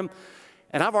auditorium.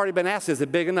 And I've already been asked, is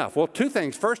it big enough? Well, 2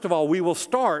 things. First of all, we will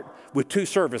start with 2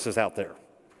 services out there.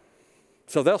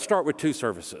 So they'll start with 2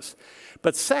 services.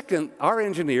 But second, our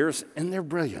engineers, in their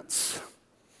brilliance,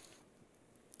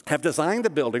 have designed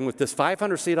the building with this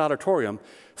 500-seat auditorium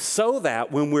so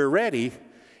that when we're ready,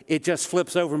 it just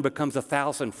flips over and becomes a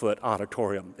 1,000-foot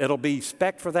auditorium. It'll be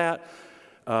spec'd for that.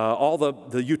 All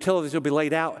the utilities will be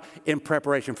laid out in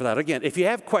preparation for that. Again, if you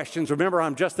have questions, remember,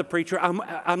 I'm just the preacher.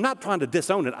 I'm not trying to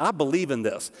disown it. I believe in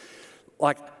this.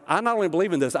 Like, I not only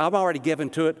believe in this, I've already given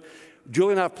to it.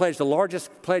 Julie and I have pledged the largest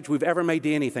pledge we've ever made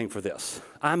to anything for this.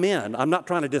 I'm in. I'm not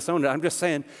trying to disown it. I'm just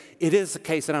saying it is the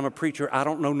case that I'm a preacher. I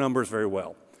don't know numbers very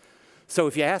well. So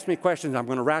if you ask me questions, I'm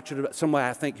going to route you to somebody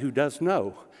I think who does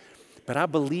know. But I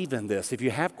believe in this. If you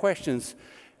have questions,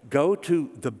 go to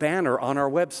the banner on our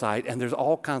website, and there's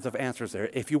all kinds of answers there.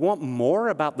 If you want more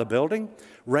about the building,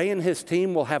 Ray and his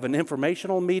team will have an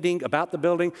informational meeting about the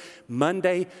building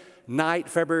Monday night,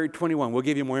 February 21. We'll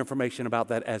give you more information about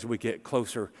that as we get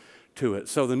closer to it.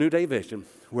 So the New Day Vision,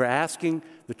 we're asking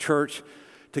the church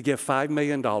to give $5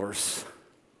 million,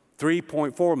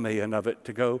 $3.4 million of it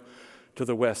to go to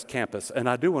the West Campus. And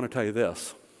I do want to tell you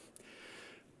this.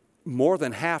 More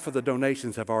than half of the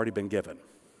donations have already been given.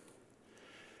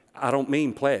 I don't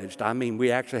mean pledged. I mean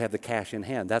we actually have the cash in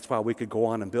hand. That's why we could go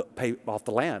on and pay off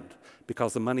the land,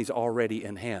 because the money's already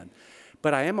in hand.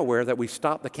 But I am aware that we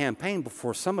stopped the campaign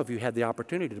before some of you had the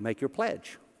opportunity to make your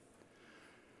pledge.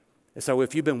 And so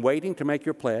if you've been waiting to make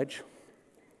your pledge,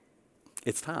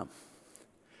 it's time.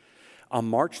 On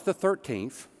March the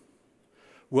 13th,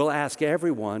 we'll ask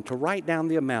everyone to write down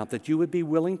the amount that you would be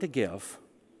willing to give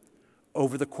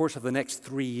over the course of the next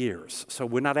 3 years. So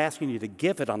we're not asking you to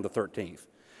give it on the 13th.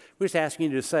 We're just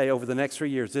asking you to say, over the next 3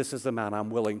 years, this is the amount I'm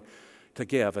willing to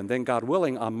give. And then, God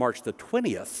willing, on March the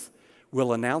 20th,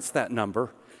 we'll announce that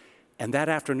number. And that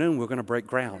afternoon, we're going to break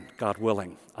ground, God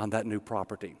willing, on that new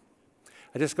property.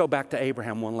 I just go back to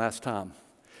Abraham one last time.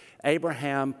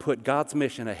 Abraham put God's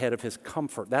mission ahead of his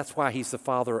comfort. That's why he's the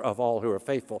father of all who are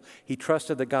faithful. He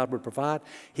trusted that God would provide.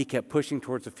 He kept pushing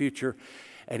towards the future.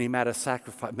 And he made a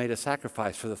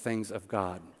sacrifice for the things of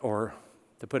God. Or,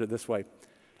 to put it this way,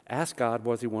 ask God,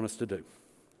 what does he want us to do?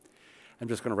 I'm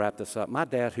just going to wrap this up. My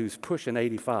dad, who's pushing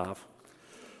 85,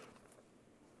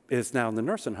 is now in the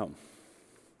nursing home.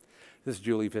 This is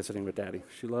Julie visiting with Daddy.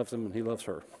 She loves him and he loves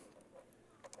her.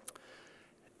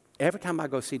 Every time I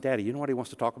go see Daddy, you know what he wants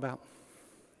to talk about?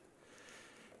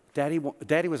 Daddy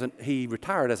he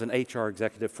retired as an HR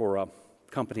executive for a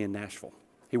company in Nashville.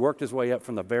 He worked his way up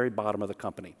from the very bottom of the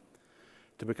company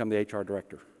to become the HR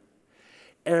director.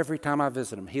 Every time I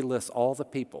visit him, he lists all the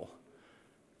people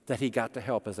that he got to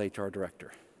help as HR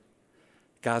director.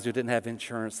 Guys who didn't have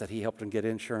insurance, that he helped them get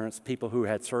insurance. People who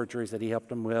had surgeries that he helped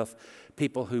them with.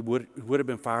 People who would have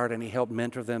been fired and he helped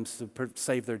mentor them to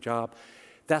save their job.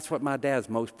 That's what my dad's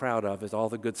most proud of, is all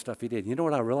the good stuff he did. You know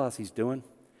what I realize he's doing?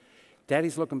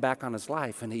 Daddy's looking back on his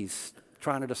life and he's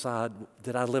trying to decide,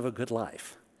 did I live a good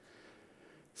life?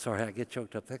 Sorry, I get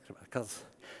choked up thinking about it, because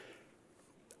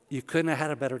you couldn't have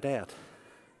had a better dad.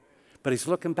 But he's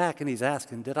looking back and he's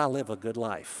asking, did I live a good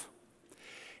life?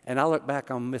 And I look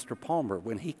back on Mr. Palmer.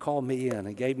 When he called me in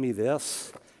and gave me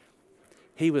this,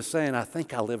 he was saying, I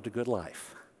think I lived a good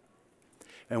life.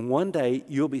 And one day,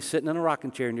 you'll be sitting in a rocking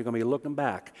chair and you're going to be looking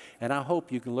back. And I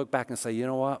hope you can look back and say, you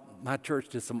know what? My church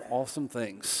did some awesome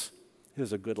things. It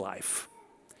was a good life.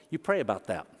 You pray about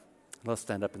that. Let's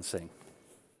stand up and sing.